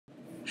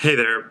Hey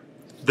there,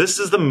 this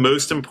is the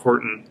most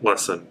important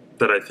lesson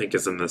that I think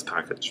is in this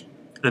package,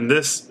 and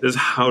this is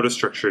how to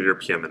structure your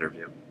PM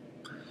interview.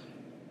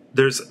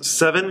 There's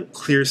 7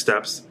 clear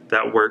steps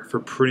that work for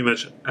pretty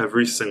much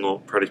every single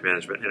product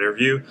management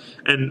interview,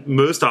 and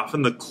most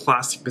often the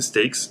classic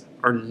mistakes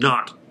are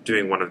not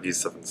doing one of these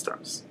 7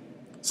 steps.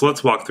 So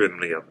let's walk through them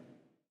together.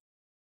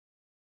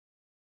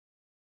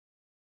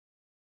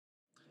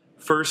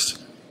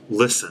 First,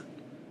 listen.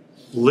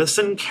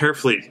 Listen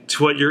carefully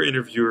to what your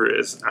interviewer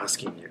is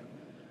asking you.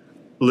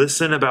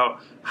 Listen about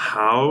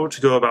how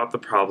to go about the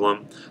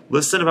problem.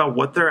 Listen about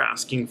what they're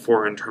asking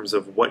for in terms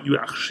of what you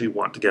actually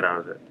want to get out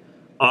of it.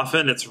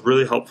 Often it's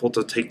really helpful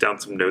to take down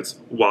some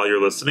notes while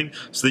you're listening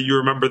so that you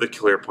remember the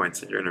clear points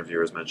that your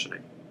interviewer is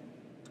mentioning.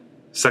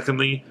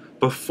 Secondly,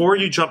 before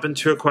you jump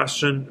into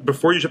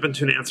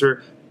an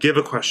answer, give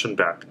a question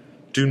back.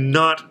 Do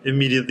not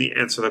immediately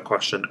answer the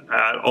question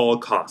at all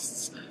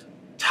costs.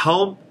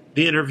 Tell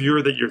the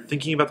interviewer that you're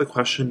thinking about the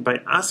question by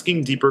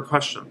asking deeper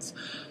questions.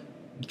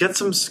 Get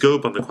some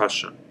scope on the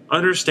question.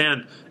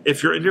 Understand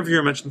if your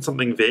interviewer mentioned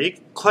something vague,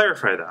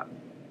 clarify that.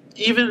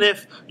 Even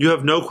if you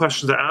have no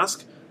questions to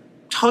ask,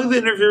 tell the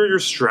interviewer your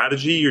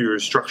strategy or your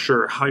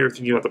structure or how you're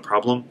thinking about the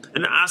problem,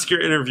 and ask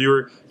your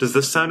interviewer, does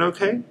this sound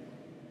okay?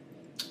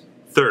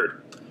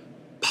 Third,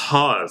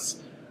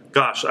 pause.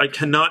 Gosh, I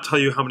cannot tell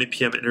you how many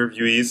PM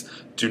interviewees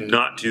do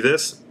not do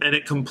this, and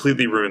it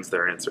completely ruins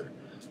their answer.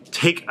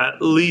 Take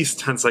at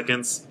least 10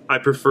 seconds, I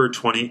prefer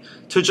 20,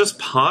 to just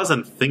pause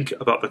and think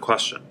about the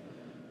question.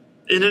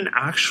 In an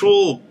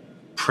actual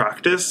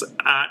practice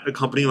at a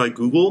company like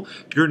Google,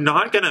 you're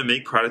not going to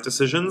make product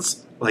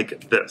decisions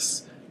like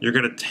this. You're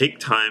going to take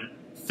time,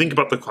 think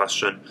about the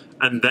question,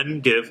 and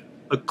then give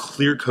a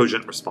clear,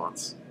 cogent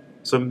response.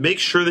 So make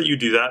sure that you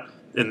do that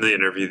in the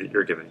interview that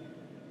you're giving.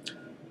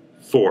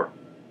 4,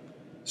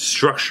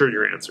 structure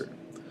your answer.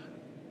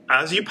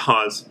 As you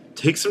pause,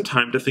 take some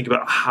time to think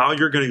about how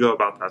you're going to go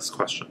about this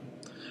question.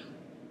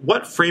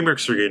 What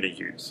frameworks are you going to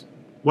use?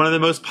 One of the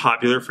most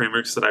popular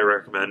frameworks that I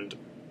recommend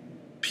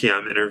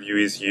PM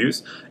interviewees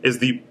use is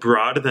the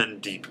broad then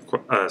deep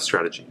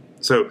strategy.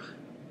 So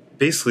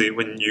basically,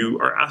 when you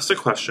are asked a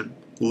question,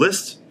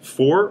 list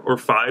 4 or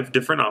 5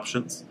 different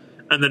options,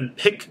 and then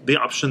pick the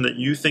option that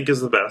you think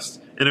is the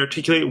best and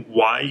articulate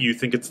why you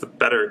think it's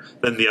better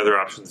than the other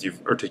options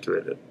you've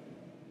articulated.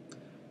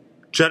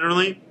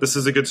 Generally, this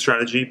is a good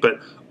strategy,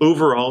 but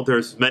overall,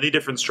 there's many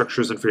different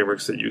structures and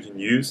frameworks that you can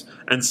use,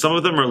 and some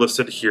of them are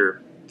listed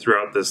here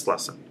throughout this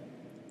lesson.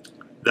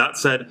 That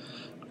said,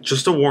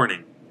 just a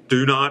warning,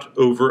 do not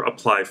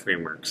over-apply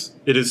frameworks.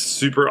 It is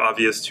super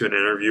obvious to an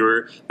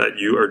interviewer that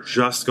you are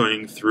just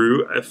going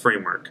through a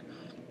framework.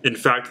 In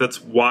fact, that's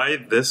why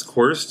this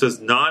course does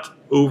not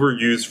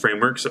overuse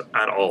frameworks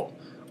at all.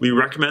 We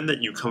recommend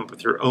that you come up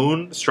with your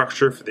own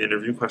structure for the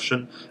interview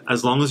question,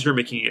 as long as you're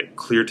making it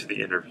clear to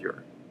the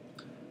interviewer.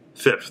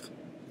 5th,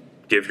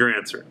 give your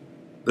answer.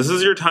 This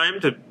is your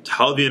time to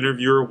tell the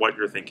interviewer what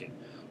you're thinking.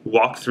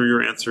 Walk through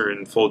your answer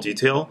in full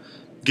detail.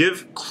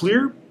 Give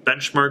clear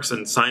benchmarks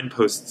and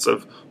signposts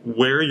of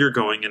where you're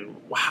going and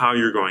how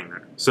you're going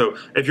there. So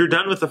if you're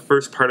done with the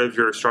first part of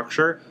your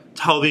structure,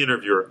 tell the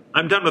interviewer,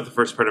 I'm done with the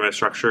first part of my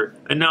structure,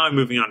 and now I'm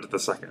moving on to the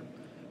second.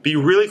 Be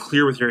really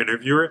clear with your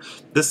interviewer.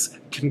 This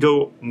can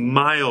go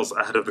miles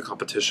ahead of the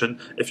competition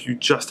if you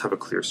just have a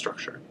clear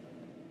structure.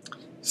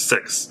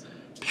 6,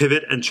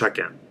 pivot and check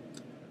in.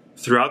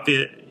 Throughout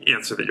the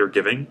answer that you're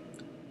giving,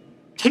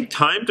 take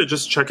time to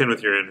just check in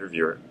with your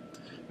interviewer.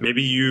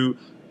 Maybe you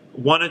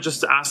want to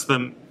just ask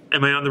them,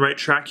 am I on the right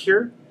track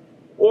here?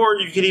 Or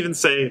you could even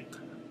say,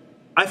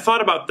 I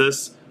thought about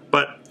this,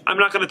 but I'm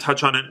not going to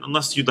touch on it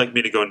unless you'd like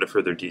me to go into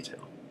further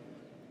detail.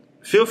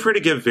 Feel free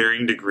to give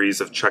varying degrees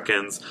of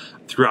check-ins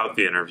throughout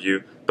the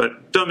interview,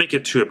 but don't make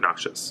it too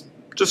obnoxious.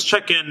 Just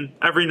check in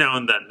every now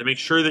and then to make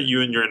sure that you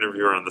and your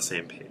interviewer are on the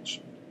same page.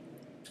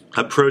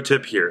 A pro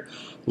tip here,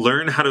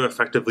 learn how to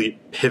effectively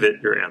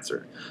pivot your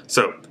answer.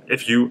 So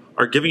if you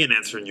are giving an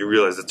answer and you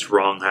realize it's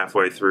wrong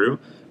halfway through,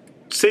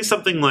 say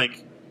something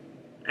like,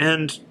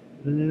 and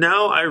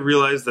now I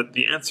realize that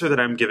the answer that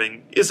I'm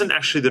giving isn't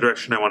actually the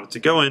direction I wanted to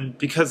go in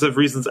because of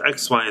reasons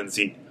X, Y, and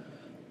Z.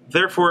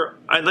 Therefore,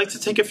 I'd like to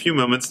take a few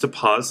moments to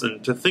pause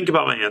and to think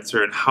about my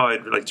answer and how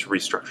I'd like to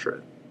restructure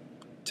it.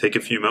 Take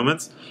a few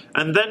moments,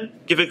 and then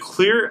give a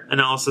clear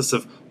analysis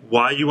of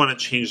why you want to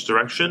change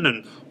direction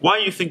and why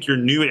you think your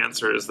new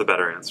answer is the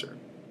better answer.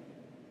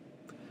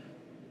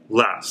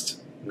 Last,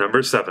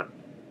 number 7,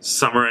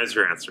 summarize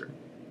your answer.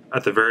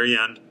 At the very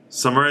end,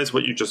 summarize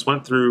what you just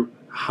went through,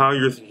 how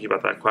you're thinking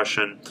about that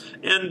question,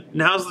 and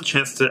now's the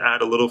chance to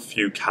add a little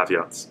few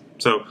caveats.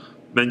 So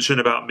mention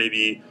about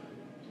maybe,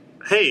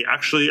 hey,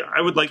 actually,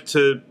 I would like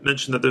to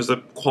mention that there's a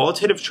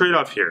qualitative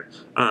trade-off here.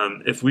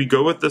 If we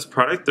go with this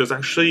product, there's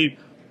actually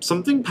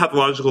something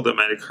pathological that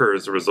might occur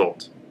as a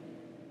result.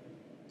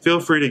 Feel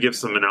free to give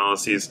some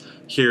analyses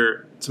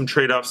here, some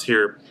trade-offs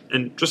here,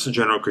 and just a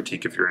general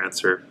critique of your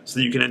answer so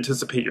that you can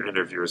anticipate your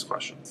interviewer's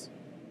questions.